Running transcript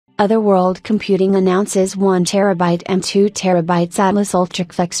Otherworld Computing announces 1TB and 2TB Atlas Ultra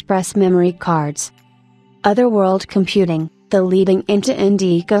CFexpress memory cards. Otherworld Computing, the leading end-to-end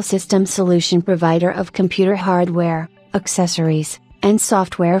ecosystem solution provider of computer hardware, accessories, and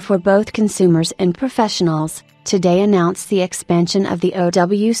software for both consumers and professionals, today announced the expansion of the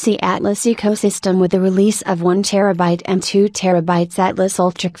OWC Atlas ecosystem with the release of 1TB and 2TB Atlas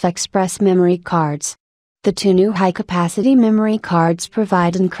Ultra CFexpress memory cards. The two new high-capacity memory cards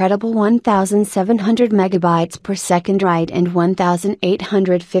provide incredible 1,700 MB per second write and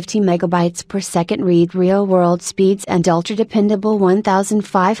 1,850 MB per second read real-world speeds and ultra-dependable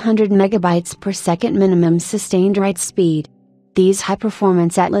 1,500 MB per second minimum sustained write speed. These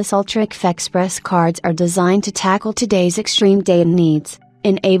high-performance Atlas Ultra CFexpress cards are designed to tackle today's extreme data needs,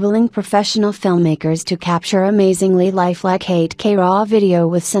 enabling professional filmmakers to capture amazingly lifelike 8K RAW video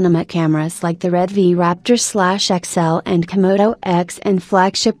with cinema cameras like the Red V Raptor/XL and Komodo X and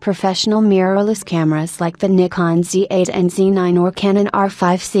flagship professional mirrorless cameras like the Nikon Z8 and Z9 or Canon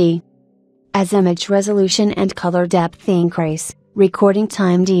R5C. As image resolution and color depth increase, recording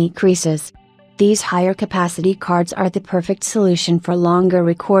time decreases. These higher capacity cards are the perfect solution for longer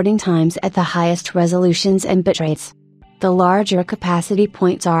recording times at the highest resolutions and bitrates. The larger capacity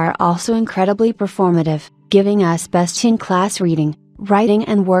points are also incredibly performative, giving us best-in-class reading, writing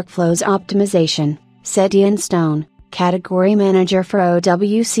and workflows optimization, said Ian Stone, category manager for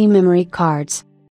OWC memory cards.